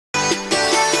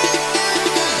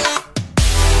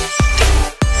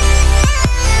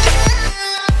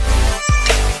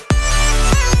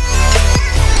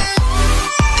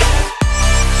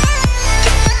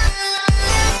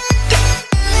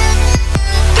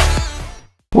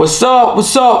What's up?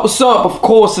 What's up? What's up? Of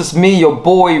course, it's me, your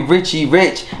boy Richie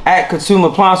Rich at Consumer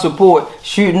Appliance Report.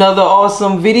 Shoot another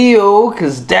awesome video,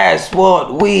 cause that's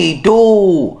what we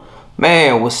do.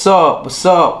 Man, what's up? What's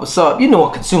up? What's up? You know,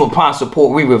 at Consumer Appliance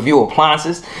Report, we review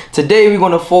appliances. Today, we're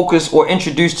going to focus or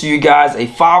introduce to you guys a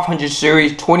 500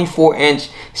 series 24-inch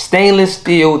stainless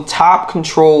steel top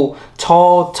control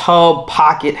tall tub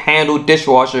pocket handle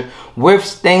dishwasher with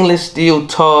stainless steel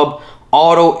tub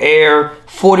AutoAir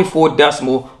 44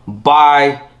 decimal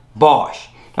by Bosch.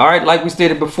 All right, like we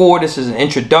stated before, this is an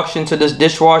introduction to this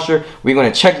dishwasher. We're going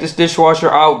to check this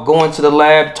dishwasher out, go into the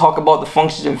lab, talk about the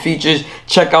functions and features,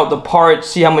 check out the parts,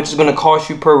 see how much it's going to cost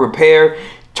you per repair,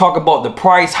 talk about the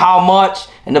price, how much,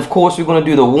 and of course we're going to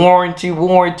do the warranty,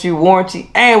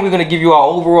 and we're going to give you our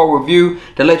overall review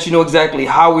to let you know exactly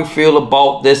how we feel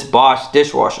about this Bosch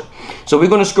dishwasher. So we're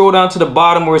going to scroll down to the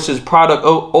bottom where it says product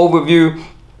overview.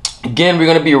 Again, we're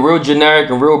going to be real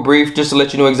generic and real brief just to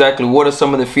let you know exactly what are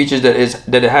some of the features that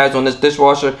it has on this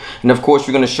dishwasher. And of course,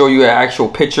 we're going to show you an actual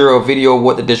picture or video of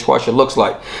what the dishwasher looks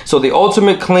like. So the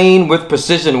ultimate clean with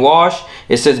PrecisionWash.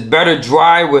 It says better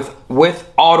dry with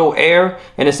AutoAir.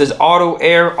 And it says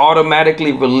AutoAir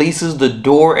automatically releases the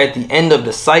door at the end of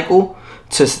the cycle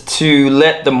to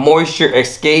let the moisture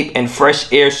escape and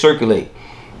fresh air circulate.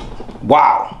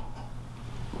 Wow.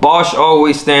 Bosch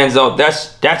always stands out.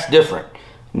 That's different.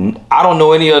 I don't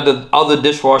know any other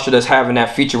dishwasher that's having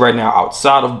that feature right now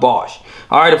outside of Bosch.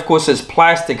 All right, of course, it's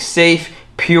plastic safe,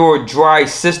 pure dry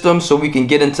system, so we can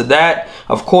get into that.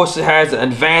 Of course, it has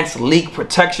advanced leak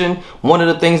protection. One of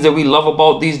the things that we love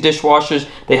about these dishwashers,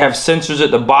 they have sensors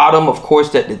at the bottom, of course,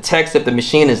 that detects if the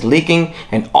machine is leaking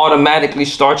and automatically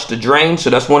starts to drain. So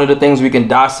that's one of the things we can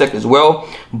dissect as well.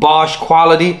 Bosch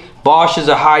quality. Bosch is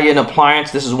a high-end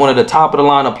appliance. This is one of the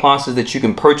top-of-the-line appliances that you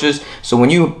can purchase. So when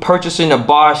you're purchasing a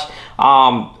Bosch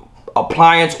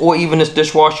appliance or even this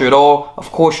dishwasher at all,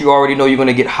 of course you already know you're going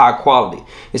to get high quality.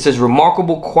 It says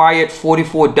remarkable quiet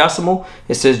 44 decimal.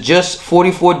 It says just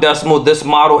 44 decimal. This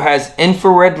model has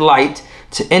infrared light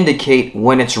to indicate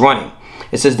when it's running.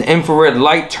 It says the infrared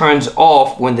light turns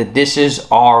off when the dishes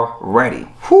are ready.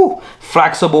 Whew.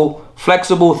 Flexible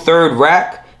third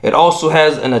rack. It also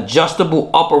has an adjustable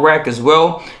upper rack as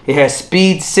well. It has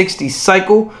speed 60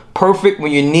 cycle, perfect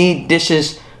when you need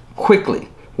dishes quickly.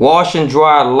 Wash and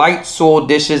dry light soil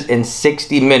dishes in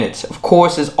 60 minutes. Of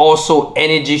course, it's also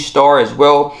Energy Star as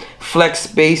well. Flex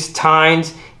space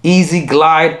tines, easy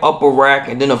glide upper rack,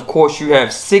 and then of course you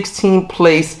have 16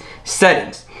 place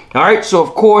settings. All right, so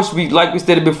of course, like we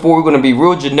stated before, we're going to be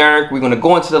real generic. We're going to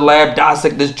go into the lab,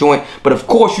 dissect this joint. But of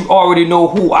course, you already know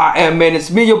who I am, man.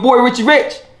 It's me, your boy, Richie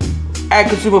Rich, at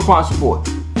Consumer Appliance Report.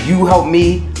 You help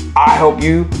me, I help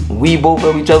you. We both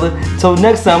help each other. Till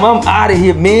next time, I'm out of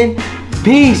here, man.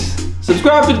 Peace.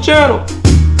 Subscribe to the channel.